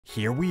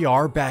Here we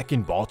are back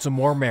in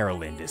Baltimore,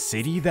 Maryland, a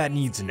city that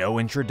needs no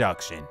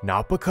introduction.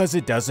 Not because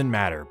it doesn't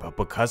matter, but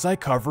because I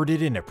covered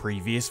it in a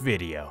previous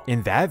video.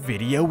 In that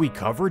video, we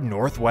covered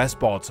Northwest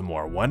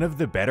Baltimore, one of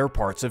the better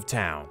parts of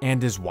town.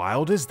 And as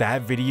wild as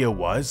that video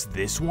was,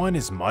 this one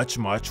is much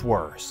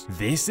worse.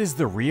 This is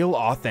the real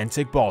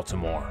authentic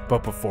Baltimore.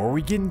 But before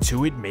we get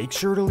into it, make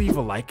sure to leave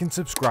a like and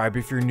subscribe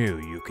if you're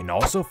new. You can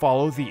also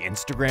follow the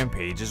Instagram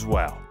page as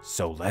well.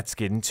 So let's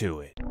get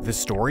into it. The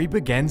story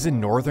begins in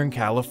Northern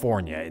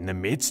California in the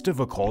midst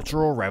of a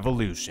cultural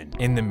revolution.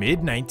 In the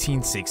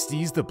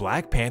mid-1960s, the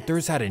Black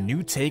Panthers had a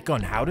new take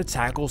on how to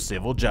tackle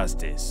civil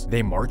justice.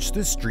 They marched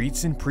the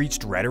streets and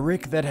preached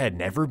rhetoric that had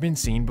never been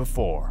seen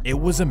before. It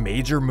was a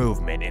major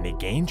movement and it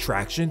gained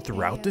traction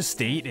throughout the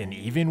state and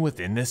even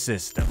within the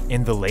system.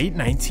 In the late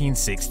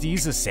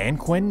 1960s, a San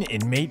Quentin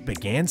inmate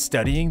began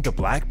studying the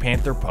Black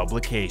Panther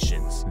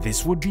publications.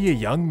 This would be a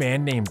young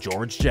man named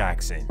George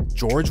Jackson.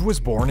 George was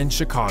born in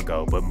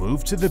Chicago but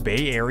moved to the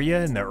Bay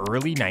Area in the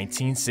early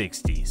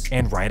 1960s.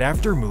 And right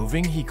after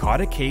moving, he caught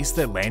a case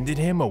that landed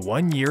him a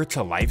 1-year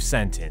to life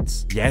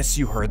sentence. Yes,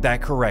 you heard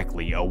that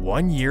correctly, a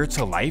 1-year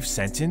to life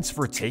sentence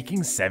for taking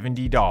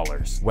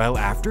 $70. Well,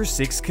 after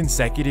 6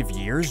 consecutive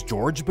years,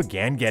 George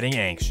began getting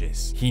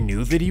anxious. He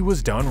knew that he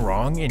was done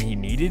wrong and he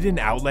needed an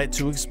outlet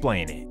to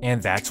explain it. And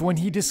that's when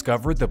he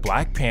discovered the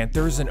Black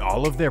Panthers and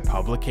all of their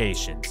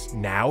publications.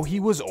 Now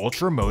he was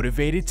ultra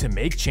motivated to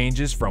make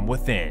changes from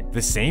within.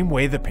 The same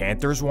way the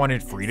Panthers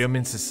wanted freedom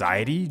in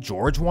society,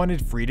 George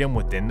wanted freedom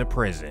within the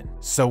prison.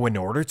 So in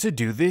order to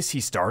do this,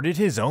 he started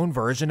his own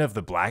version of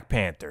the Black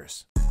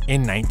Panthers.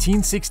 In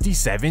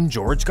 1967,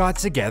 George got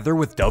together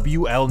with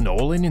W.L.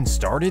 Nolan and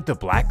started the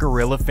Black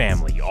Guerrilla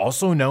family,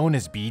 also known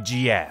as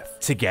BGF.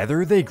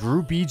 Together, they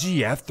grew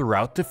BGF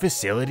throughout the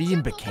facility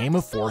and became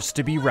a force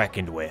to be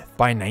reckoned with.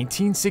 By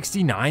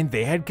 1969,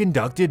 they had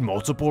conducted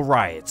multiple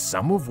riots,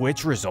 some of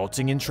which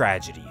resulting in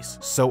tragedies.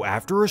 So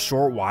after a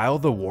short while,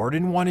 the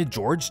warden wanted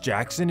George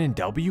Jackson and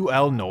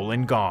W.L.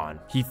 Nolan gone.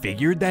 He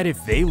figured that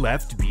if they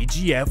left,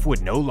 BGF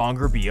would no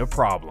longer be a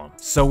problem.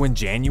 So in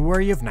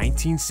January of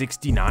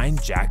 1969,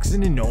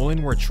 Jackson and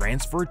Nolan were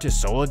transferred to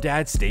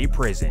Soledad State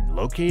Prison,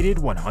 located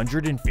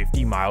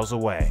 150 miles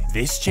away.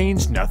 This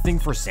changed nothing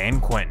for San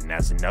Quentin,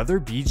 as another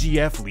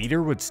BGF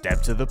leader would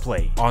step to the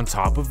plate. On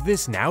top of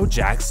this, now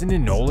Jackson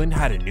and Nolan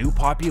had a new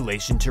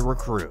population to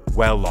recruit.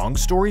 Well, long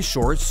story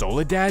short,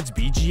 Soledad's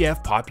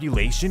BGF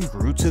population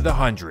grew to the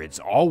hundreds,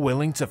 all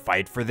willing to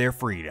fight for their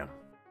freedom.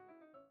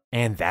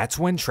 And that's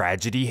when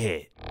tragedy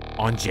hit.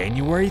 On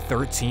January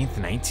 13,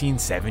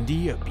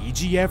 1970, a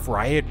BGF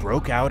riot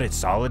broke out at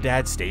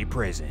Soledad State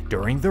Prison.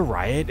 During the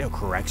riot, a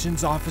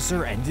corrections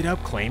officer ended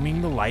up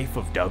claiming the life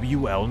of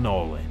W.L.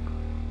 Nolan.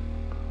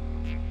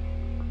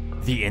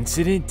 The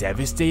incident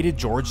devastated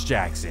George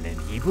Jackson and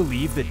he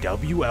believed that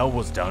W.L.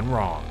 was done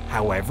wrong.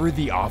 However,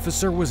 the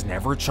officer was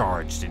never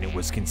charged and it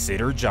was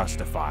considered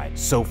justified.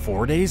 So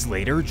 4 days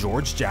later,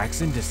 George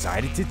Jackson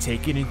decided to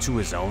take it into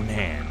his own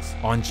hands.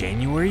 On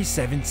January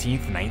 17,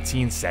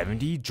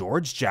 1970,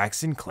 George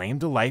Jackson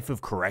claimed the life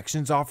of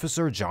corrections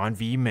officer John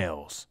V.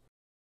 Mills.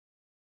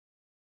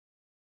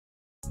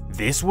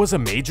 This was a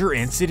major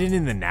incident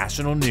in the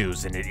national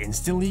news and it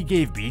instantly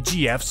gave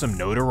BGF some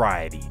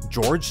notoriety.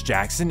 George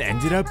Jackson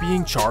ended up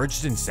being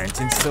charged and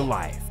sentenced to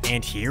life.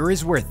 And here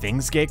is where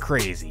things get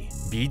crazy.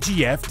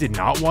 BGF did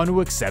not want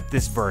to accept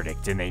this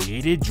verdict and they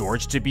needed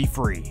George to be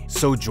free.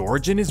 So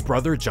George and his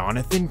brother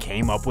Jonathan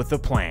came up with a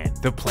plan.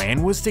 The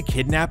plan was to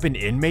kidnap an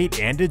inmate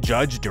and a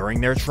judge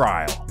during their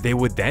trial. They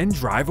would then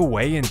drive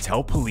away and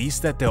tell police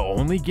that they'll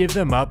only give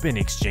them up in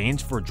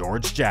exchange for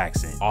George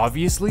Jackson.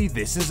 Obviously,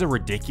 this is a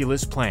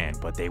ridiculous plan,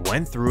 but they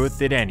went through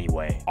with it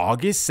anyway.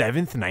 August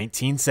 7th,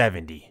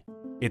 1970.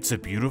 It's a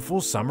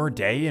beautiful summer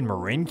day in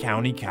Marin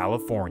County,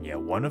 California,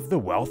 one of the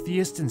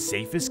wealthiest and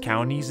safest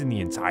counties in the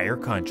entire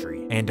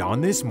country. And on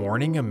this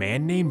morning, a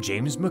man named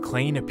James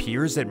McClain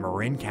appears at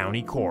Marin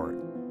County Court.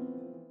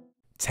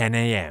 10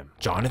 a.m.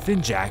 Jonathan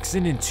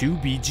Jackson and 2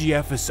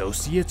 BGF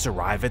associates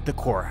arrive at the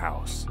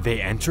courthouse. They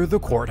enter the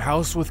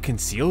courthouse with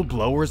concealed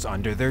blowers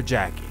under their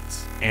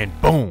jackets. And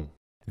boom!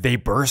 They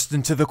burst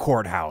into the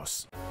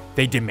courthouse.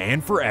 They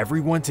demand for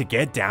everyone to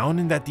get down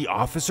and that the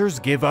officers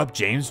give up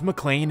James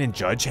McClain and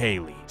Judge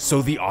Haley.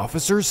 So the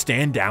officers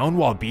stand down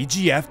while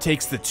BGF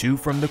takes the 2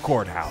 from the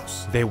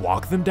courthouse. They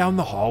walk them down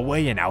the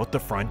hallway and out the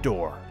front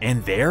door.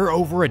 And there,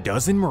 over a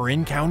dozen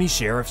Marin County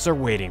sheriffs are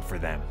waiting for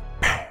them.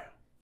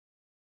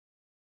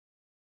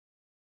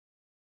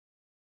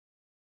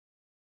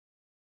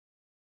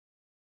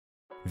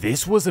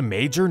 This was a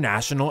major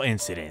national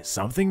incident,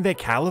 something that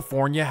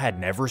California had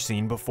never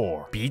seen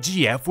before.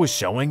 BGF was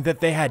showing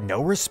that they had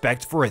no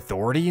respect for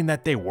authority and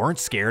that they weren't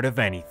scared of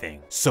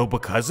anything. So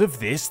because of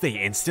this, they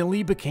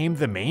instantly became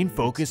the main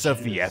focus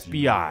of the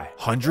FBI.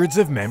 Hundreds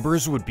of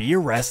members would be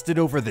arrested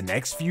over the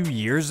next few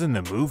years and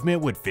the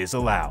movement would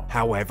fizzle out.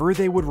 However,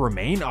 they would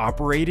remain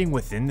operating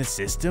within the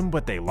system,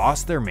 but they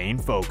lost their main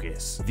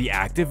focus. The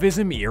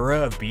activism era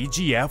of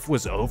BGF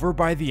was over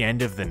by the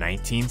end of the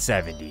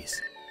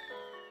 1970s.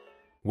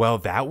 Well,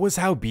 that was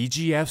how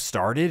BGF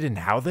started and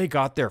how they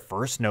got their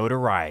first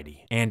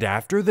notoriety. And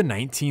after the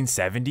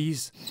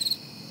 1970s,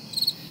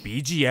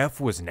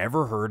 BGF was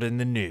never heard in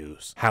the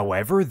news.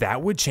 However,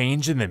 that would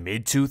change in the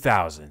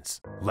mid-2000s.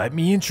 Let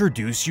me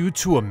introduce you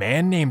to a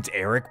man named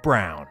Eric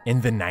Brown.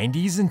 In the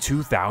 90s and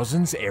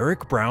 2000s,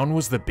 Eric Brown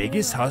was the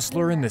biggest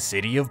hustler in the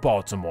city of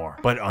Baltimore.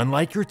 But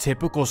unlike your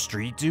typical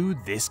street dude,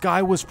 this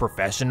guy was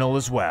professional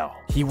as well.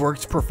 He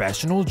worked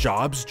professional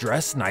jobs,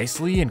 dressed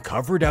nicely, and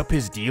covered up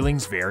his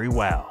dealings very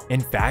well.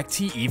 In fact,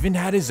 he even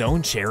had his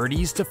own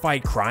charities to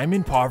fight crime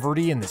and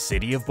poverty in the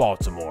city of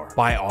Baltimore.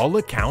 By all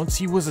accounts,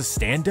 he was a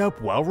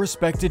stand-up,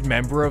 well-respected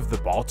member of the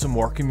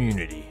Baltimore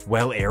community.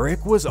 Well,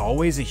 Eric was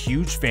always a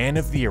huge fan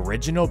of the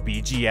original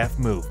BGF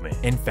movement.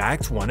 In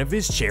fact, one of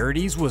his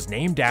charities was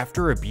named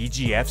after a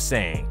BGF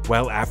saying.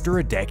 Well, after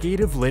a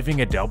decade of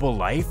living a double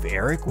life,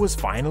 Eric was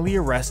finally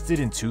arrested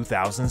in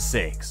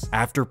 2006.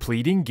 After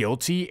pleading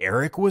guilty,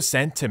 Eric was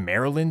sent to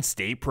Maryland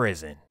State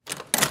Prison.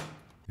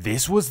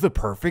 This was the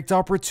perfect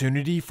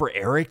opportunity for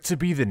Eric to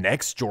be the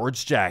next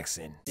George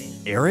Jackson.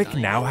 Eric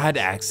now had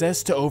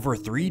access to over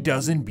 3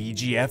 dozen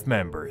BGF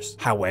members.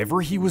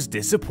 However, he was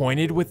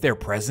disappointed with their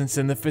presence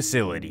in the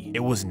facility. It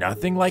was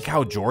nothing like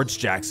how George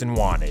Jackson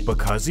wanted.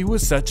 Because he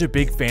was such a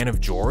big fan of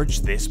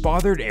George, this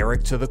bothered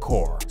Eric to the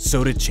core.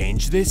 So to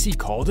change this, he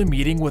called a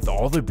meeting with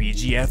all the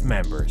BGF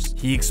members.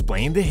 He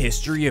explained the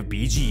history of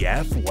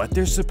BGF, what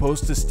they're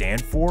supposed to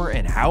stand for,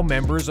 and how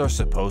members are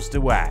supposed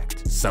to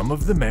act. Some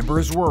of the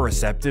members were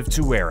receptive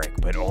to Eric,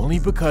 but only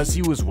because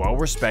he was well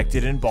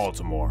respected in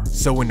Baltimore.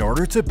 So in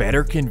order to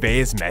better convey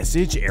his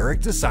message,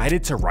 Eric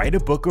decided to write a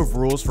book of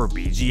rules for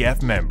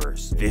BGF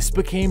members. This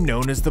became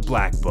known as the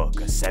Black Book,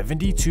 a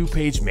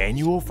 72-page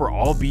manual for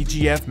all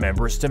BGF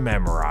members to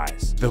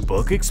memorize. The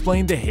book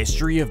explained the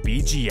history of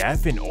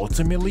BGF and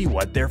ultimately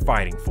what they're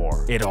fighting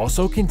for. It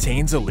also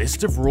contains a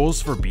list of rules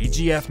for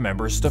BGF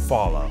members to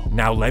follow.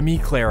 Now let me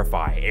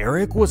clarify,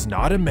 Eric was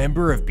not a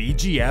member of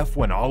BGF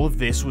when all of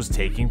this was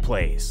taking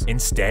place.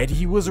 Instead,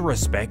 he was a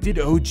respected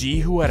OG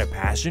who had a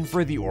passion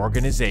for the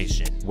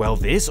organization. Well,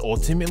 this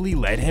ultimately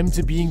led him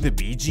to being the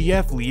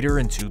BGF leader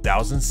in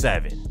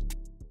 2007.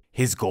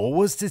 His goal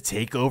was to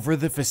take over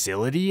the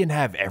facility and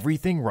have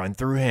everything run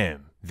through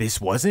him. This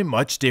wasn't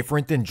much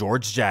different than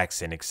George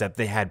Jackson, except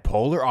they had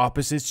polar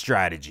opposite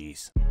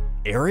strategies.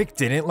 Eric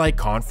didn't like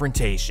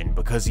confrontation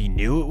because he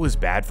knew it was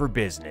bad for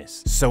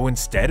business. So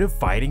instead of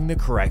fighting the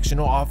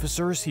correctional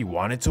officers, he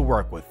wanted to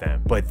work with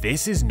them. But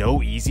this is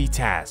no easy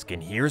task,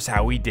 and here's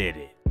how he did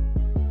it.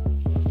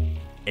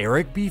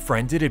 Eric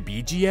befriended a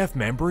BGF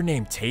member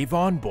named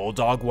Tavon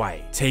Bulldog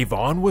White.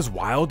 Tavon was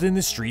wild in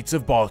the streets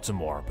of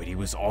Baltimore, but he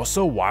was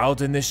also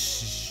wild in the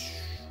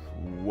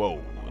Whoa.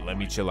 Let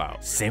me chill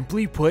out.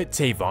 Simply put,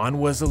 Tavon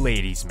was a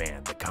ladies'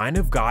 man, the kind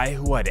of guy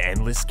who had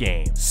endless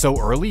game. So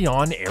early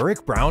on,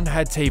 Eric Brown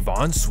had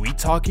Tavon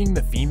sweet-talking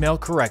the female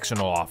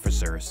correctional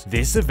officers.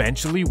 This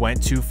eventually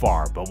went too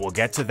far, but we'll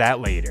get to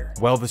that later.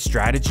 Well, the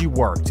strategy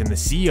worked, and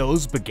the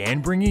COs began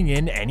bringing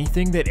in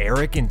anything that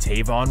Eric and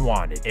Tavon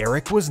wanted.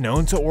 Eric was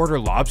known to order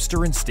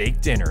lobster and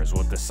steak dinners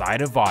with a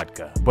side of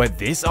vodka. But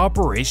this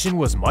operation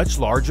was much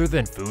larger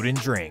than food and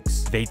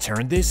drinks. They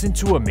turned this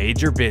into a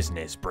major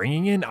business,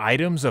 bringing in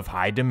items of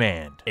high demand.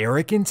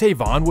 Eric and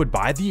Tavon would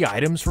buy the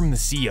items from the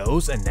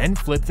COs and then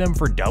flip them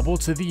for double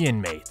to the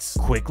inmates.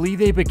 Quickly,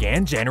 they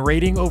began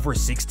generating over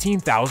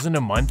 $16,000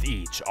 a month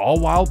each, all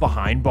while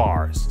behind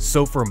bars.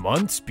 So for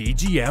months,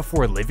 BGF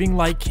were living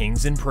like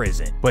kings in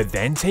prison. But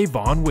then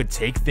Tavon would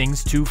take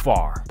things too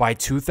far. By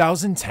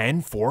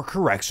 2010, 4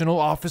 correctional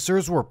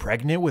officers were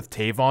pregnant with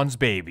Tavon's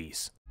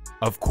babies.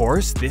 Of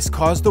course, this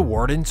caused the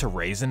warden to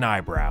raise an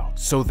eyebrow,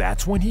 so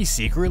that's when he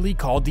secretly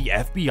called the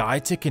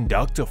FBI to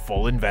conduct a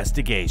full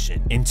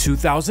investigation. In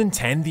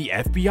 2010, the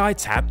FBI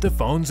tapped the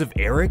phones of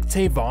Eric,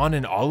 Tavon,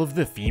 and all of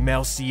the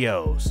female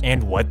COs,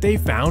 and what they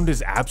found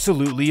is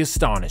absolutely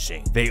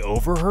astonishing. They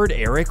overheard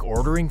Eric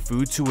ordering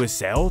food to his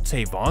cell,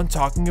 Tavon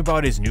talking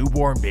about his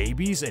newborn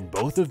babies, and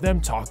both of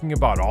them talking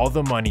about all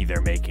the money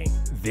they're making.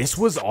 This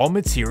was all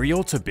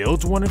material to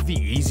build one of the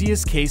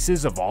easiest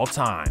cases of all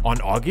time. On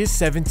August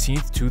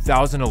 17,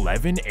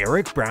 2011,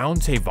 Eric Brown,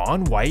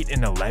 Tavon White,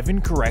 and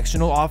 11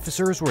 correctional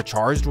officers were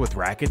charged with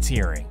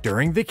racketeering.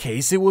 During the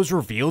case, it was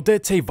revealed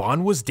that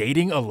Tavon was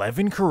dating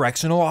 11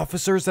 correctional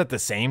officers at the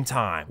same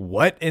time.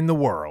 What in the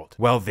world?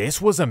 Well,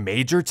 this was a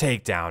major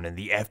takedown, and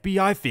the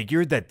FBI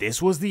figured that this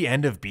was the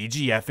end of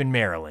BGF in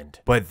Maryland.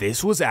 But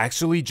this was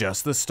actually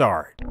just the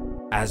start.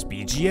 As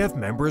BGF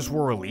members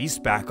were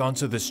released back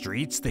onto the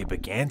streets, they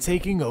began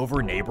taking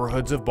over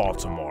neighborhoods of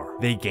Baltimore.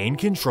 They gained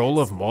control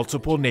of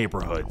multiple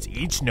neighborhoods,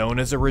 each known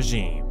as a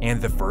regime.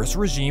 And the first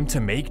regime to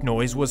make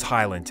noise was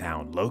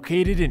Highlandtown,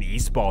 located in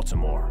East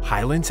Baltimore.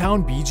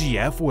 Highlandtown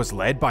BGF was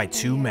led by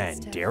 2 men,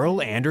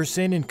 Daryl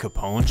Anderson and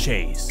Capone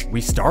Chase.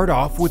 We start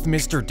off with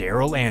Mr.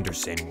 Daryl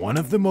Anderson, one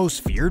of the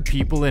most feared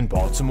people in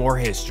Baltimore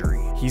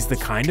history. He's the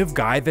kind of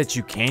guy that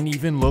you can't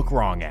even look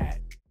wrong at.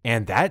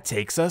 And that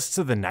takes us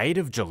to the night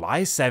of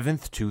July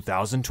 7th,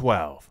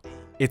 2012.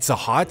 It's a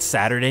hot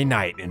Saturday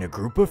night and a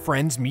group of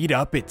friends meet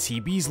up at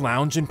TB's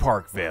Lounge in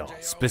Parkville.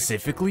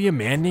 Specifically, a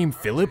man named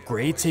Philip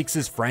Gray takes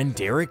his friend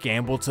Derek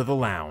Gamble to the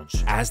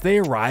lounge. As they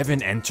arrive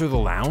and enter the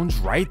lounge,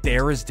 right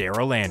there is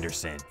Daryl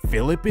Anderson.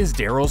 Philip is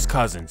Daryl's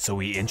cousin, so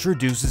he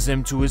introduces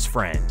him to his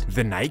friend.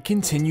 The night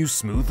continues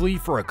smoothly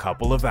for a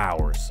couple of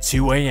hours.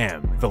 2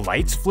 a.m. The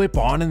lights flip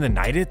on and the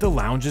night at the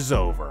lounge is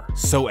over.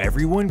 So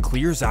everyone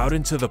clears out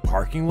into the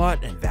parking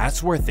lot, and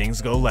that's where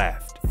things go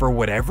left. For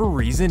whatever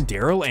reason,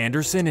 Daryl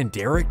Anderson and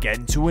Derek get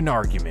into an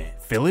argument.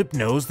 Philip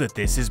knows that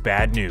this is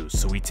bad news,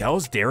 so he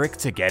tells Derek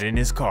to get in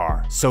his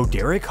car. So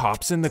Derek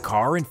hops in the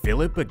car and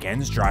Philip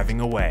begins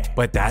driving away.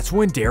 But that's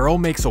when Daryl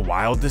makes a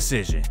wild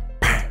decision.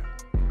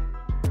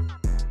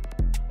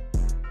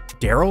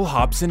 Daryl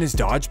hops in his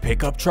Dodge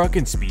pickup truck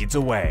and speeds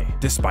away.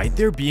 Despite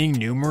there being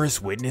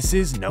numerous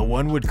witnesses, no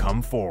one would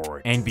come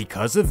forward. And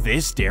because of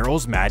this,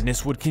 Daryl's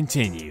madness would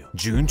continue.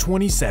 June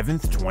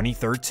 27th,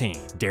 2013.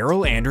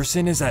 Daryl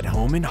Anderson is at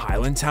home in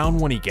Highlandtown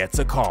when he gets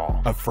a call.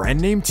 A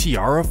friend named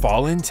Tiara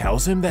Fallon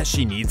tells him that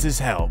she needs his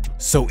help.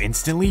 So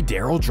instantly,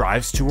 Daryl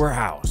drives to her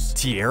house.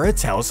 Tiara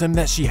tells him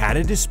that she had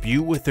a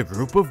dispute with a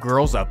group of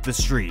girls up the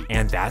street.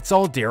 And that's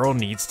all Daryl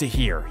needs to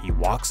hear. He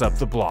walks up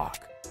the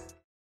block.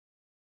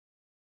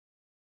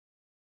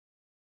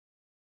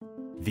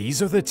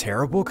 These are the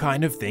terrible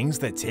kind of things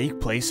that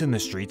take place in the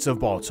streets of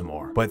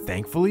Baltimore, but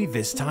thankfully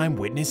this time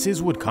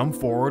witnesses would come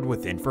forward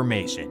with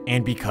information,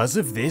 and because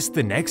of this,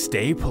 the next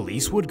day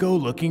police would go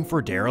looking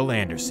for Daryl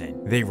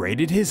Anderson. They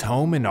raided his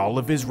home and all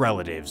of his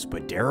relatives,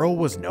 but Daryl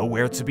was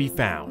nowhere to be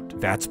found.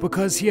 That's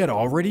because he had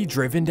already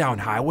driven down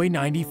Highway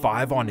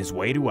 95 on his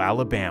way to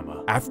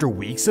Alabama. After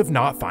weeks of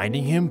not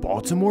finding him,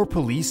 Baltimore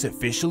police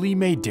officially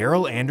made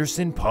Daryl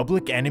Anderson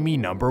public enemy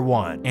number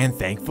 1, and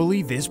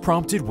thankfully this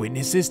prompted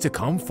witnesses to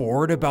come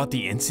forward about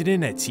the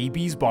incident at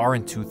TB's bar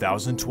in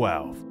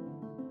 2012.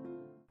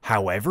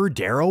 However,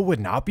 Daryl would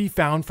not be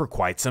found for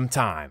quite some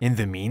time. In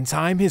the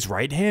meantime, his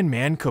right-hand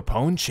man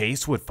Capone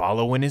Chase would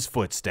follow in his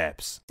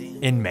footsteps.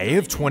 In May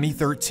of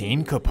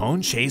 2013,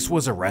 Capone Chase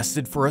was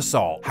arrested for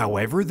assault.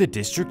 However, the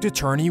district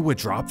attorney would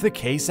drop the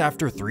case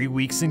after 3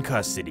 weeks in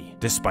custody.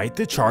 Despite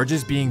the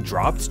charges being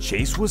dropped,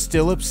 Chase was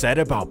still upset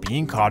about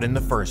being caught in the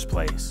first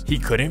place. He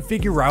couldn't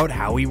figure out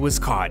how he was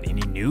caught,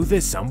 and he knew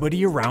that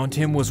somebody around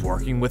him was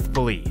working with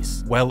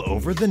police. Well,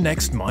 over the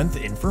next month,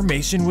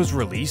 information was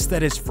released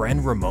that his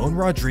friend Ramon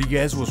Rodriguez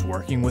was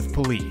working with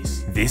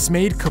police. This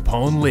made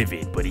Capone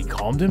livid, but he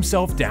calmed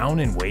himself down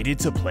and waited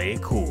to play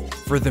it cool.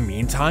 For the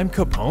meantime,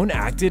 Capone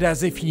acted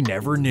as if he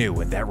never knew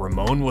and that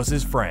Ramon was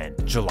his friend.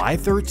 July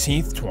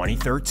 13th,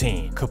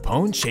 2013.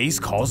 Capone Chase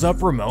calls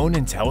up Ramon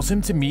and tells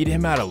him to meet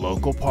him at a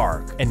local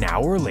park. An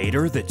hour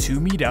later, the two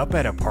meet up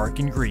at a park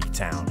in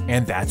Greektown,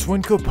 and that's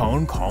when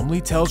Capone calmly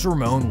tells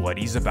Ramon what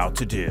he's about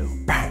to do.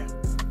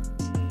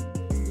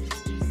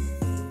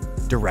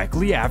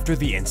 Directly after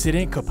the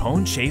incident,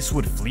 Capone Chase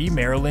would flee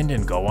Maryland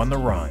and go on the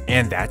run,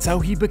 and that's how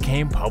he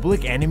became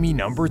public enemy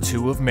number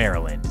 2 of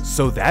Maryland.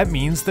 So that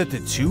means that the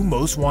 2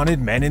 most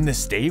wanted men in the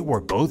state were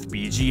both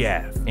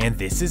BGF, and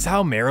this is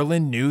how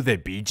Maryland knew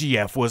that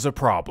BGF was a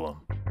problem.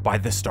 By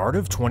the start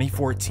of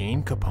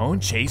 2014, Capone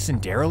Chase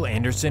and Daryl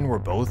Anderson were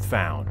both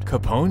found.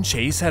 Capone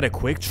Chase had a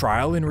quick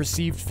trial and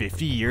received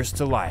 50 years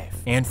to life.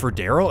 And for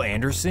Daryl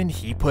Anderson,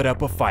 he put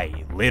up a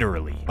fight,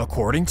 literally.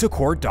 According to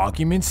court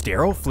documents,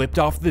 Daryl flipped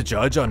off the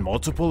judge on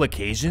multiple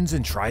occasions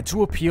and tried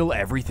to appeal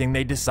everything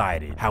they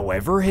decided.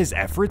 However, his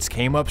efforts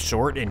came up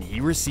short and he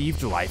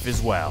received life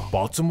as well.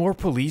 Baltimore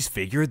police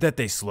figured that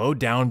they slowed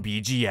down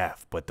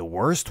BGF, but the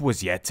worst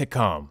was yet to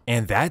come.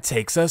 And that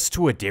takes us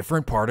to a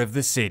different part of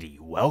the city.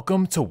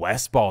 Welcome to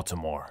West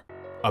Baltimore.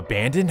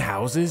 Abandoned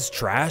houses,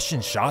 trash,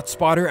 and shot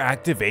spotter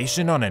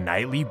activation on a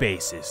nightly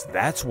basis.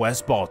 That's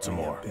West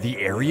Baltimore. The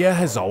area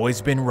has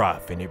always been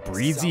rough, and it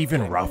breeds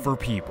even rougher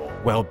people.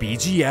 Well,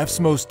 BGF's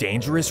most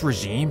dangerous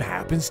regime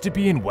happens to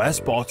be in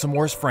West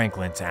Baltimore's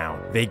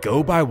Franklintown. They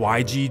go by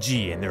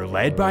YGG, and they're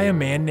led by a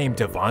man named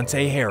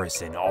Devontae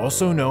Harrison,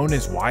 also known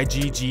as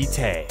YGG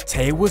Tay.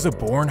 Tay was a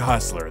born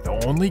hustler,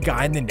 the only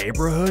guy in the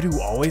neighborhood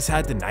who always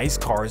had the nice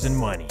cars and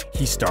money.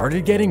 He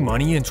started getting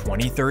money in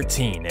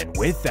 2013, and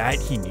with that,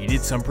 he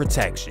needed some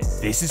protection.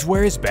 This is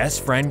where his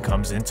best friend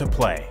comes into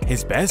play.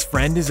 His best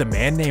friend is a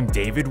man named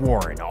David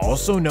Warren,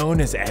 also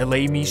known as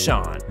LA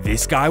Michon.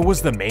 This guy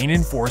was the main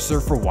enforcer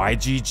for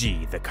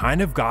YGG, the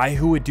kind of guy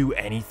who would do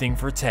anything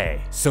for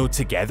Tay. So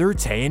together,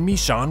 Tay and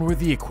Michon were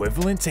the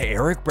equivalent to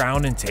Eric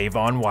Brown and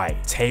Tavon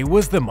White. Tay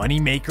was the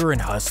moneymaker and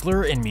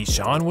hustler, and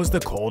Michon was the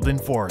cold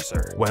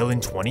enforcer. Well,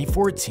 in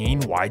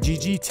 2014,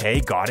 YGG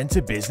Tay got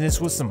into business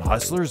with some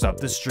hustlers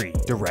up the street.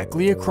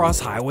 Directly across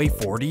Highway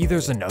 40,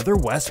 there's another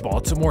West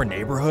Baltimore neighborhood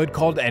neighborhood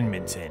called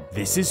Edmonton.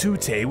 This is who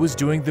Tay was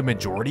doing the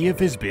majority of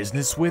his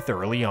business with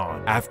early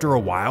on. After a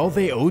while,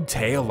 they owed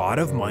Tay a lot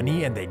of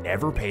money and they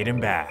never paid him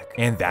back.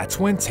 And that's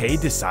when Tay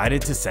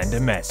decided to send a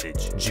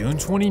message. June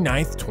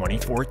 29th,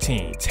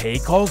 2014. Tay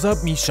calls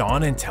up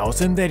Michon and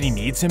tells him that he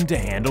needs him to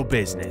handle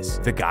business.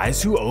 The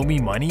guys who owe me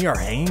money are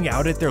hanging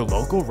out at their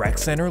local rec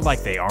center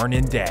like they aren't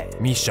in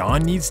debt.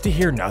 Michon needs to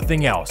hear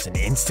nothing else and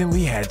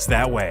instantly heads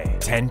that way.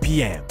 10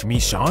 p.m.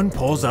 Michon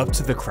pulls up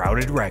to the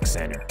crowded rec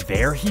center.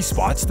 There he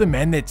spots the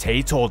men that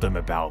Tay told him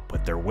about,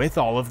 but they're with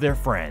all of their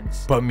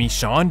friends. But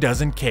Michon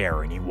doesn't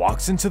care and he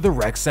walks into the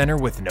rec center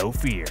with no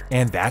fear.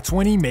 And that's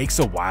when he makes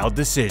a wild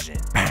decision.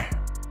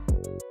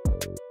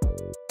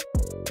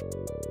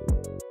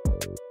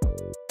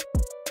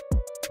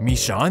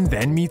 Michon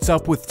then meets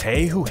up with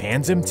Tay, who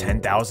hands him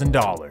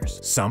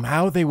 $10,000.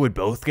 Somehow they would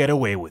both get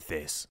away with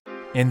this.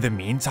 In the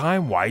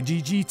meantime,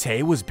 YGG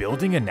Tay was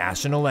building a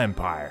national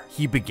empire.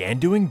 He began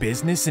doing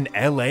business in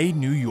LA,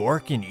 New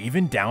York, and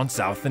even down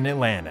south in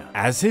Atlanta.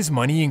 As his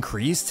money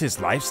increased,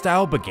 his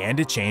lifestyle began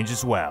to change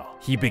as well.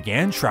 He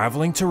began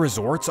traveling to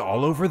resorts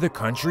all over the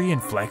country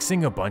and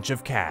flexing a bunch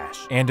of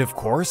cash. And of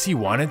course, he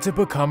wanted to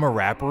become a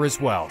rapper as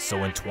well,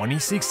 so in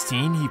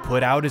 2016, he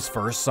put out his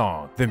first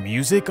song. The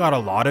music got a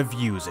lot of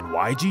views and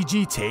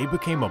YGG Tay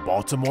became a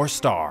Baltimore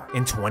star.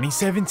 In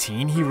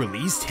 2017, he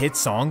released hit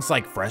songs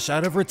like Fresh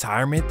Out of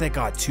Retirement that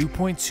got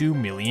 2.2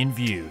 million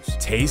views.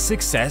 Tay's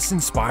success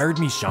inspired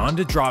Michon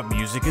to drop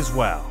music as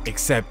well,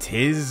 except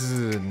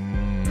his...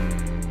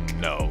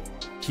 no.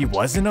 He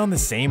wasn't on the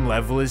same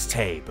level as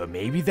Tay, but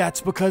maybe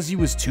that's because he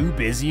was too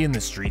busy in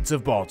the streets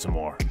of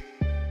Baltimore.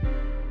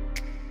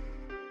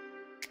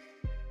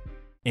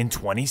 In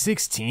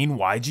 2016,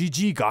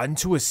 YGG got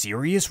into a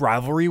serious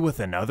rivalry with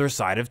another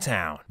side of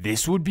town.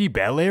 This would be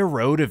Bel Air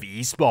Road of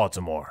East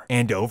Baltimore.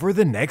 And over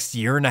the next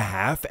year and a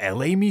half,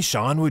 LA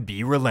Michon would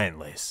be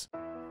relentless.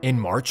 In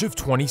March of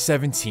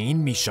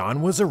 2017,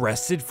 Michon was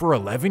arrested for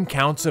 11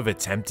 counts of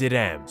attempted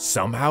M.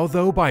 Somehow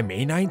though, by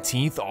May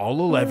 19th, all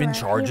 11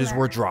 charges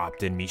were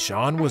dropped and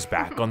Michon was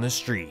back on the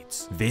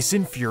streets. This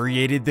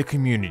infuriated the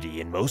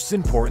community and most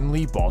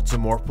importantly,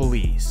 Baltimore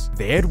police.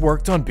 They had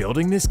worked on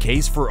building this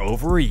case for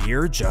over a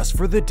year just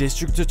for the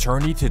district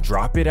attorney to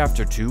drop it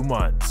after 2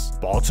 months.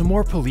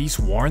 Baltimore police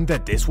warned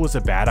that this was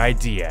a bad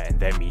idea and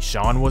that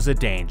Michon was a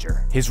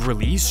danger. His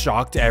release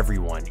shocked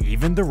everyone,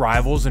 even the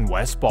rivals in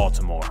West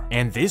Baltimore.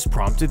 And this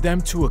prompted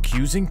them to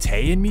accusing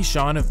Tay and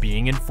Michon of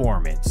being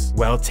informants.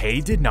 Well,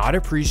 Tay did not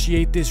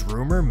appreciate this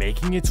rumor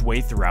making its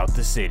way throughout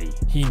the city.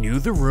 He knew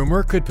the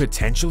rumor could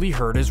potentially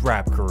hurt his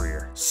rap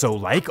career. So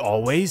like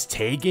always,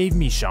 Tay gave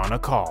Michon a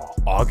call.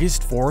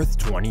 August 4th,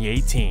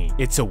 2018.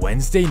 It's a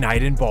Wednesday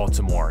night in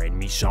Baltimore and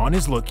Michon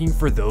is looking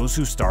for those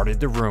who started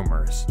the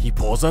rumors. He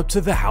pulls up to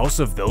the house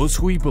of those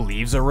who he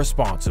believes are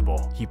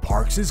responsible. He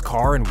parks his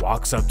car and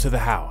walks up to the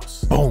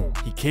house. Boom!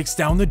 He kicks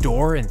down the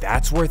door and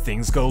that's where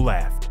things go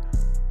left.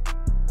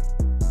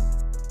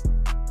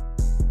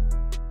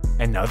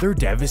 Another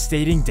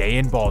devastating day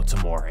in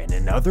Baltimore and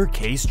another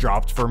case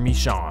dropped for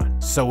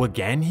Michon. So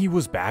again, he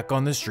was back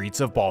on the streets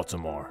of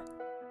Baltimore.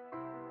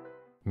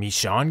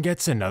 Michon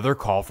gets another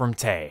call from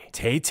Tay.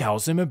 Tay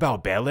tells him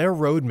about Bel Air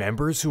Road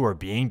members who are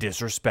being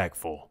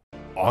disrespectful.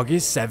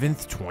 August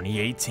 7th,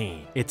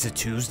 2018. It's a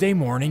Tuesday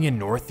morning in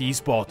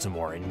Northeast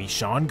Baltimore and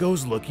Michon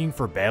goes looking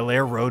for Bel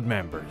Air Road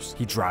members.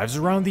 He drives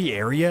around the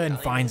area and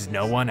finds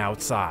no one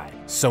outside.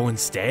 So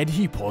instead,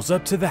 he pulls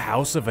up to the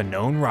house of a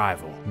known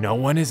rival. No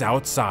one is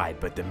outside,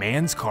 but the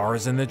man's car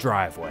is in the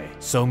driveway.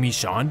 So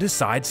Michon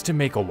decides to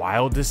make a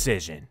wild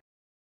decision.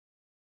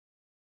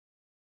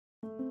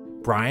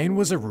 Brian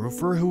was a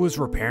roofer who was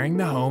repairing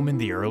the home in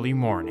the early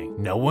morning.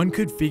 No one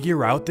could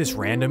figure out this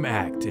random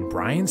act, and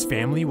Brian's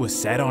family was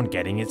set on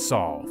getting it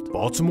solved.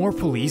 Baltimore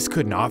police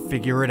could not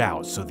figure it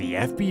out, so the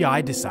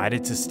FBI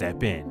decided to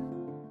step in.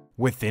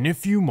 Within a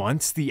few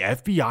months, the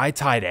FBI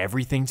tied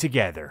everything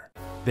together.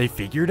 They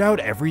figured out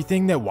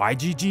everything that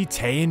YGG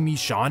Tay and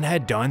Michon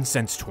had done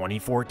since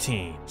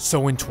 2014.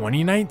 So in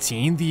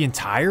 2019, the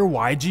entire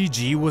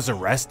YGG was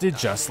arrested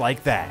just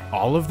like that.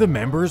 All of the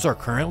members are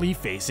currently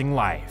facing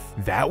life.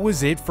 That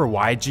was it for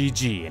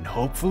YGG, and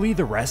hopefully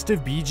the rest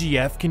of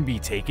BGF can be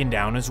taken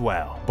down as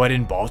well. But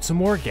in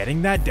Baltimore,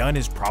 getting that done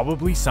is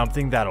probably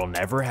something that'll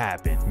never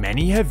happen.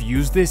 Many have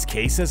used this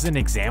case as an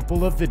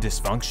example of the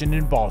dysfunction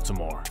in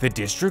Baltimore. The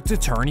district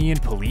attorney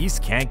and police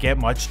can't get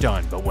much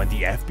done, but when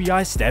the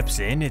FBI steps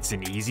in, it's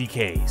an easy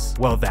case.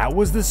 Well, that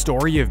was the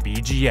story of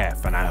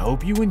BGF, and I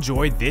hope you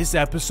enjoyed this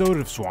episode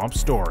of Swamp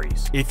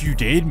Stories. If you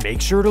did, make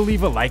sure to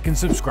leave a like and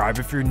subscribe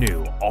if you're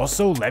new.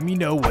 Also, let me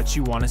know what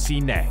you want to see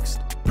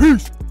next.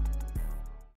 Peace!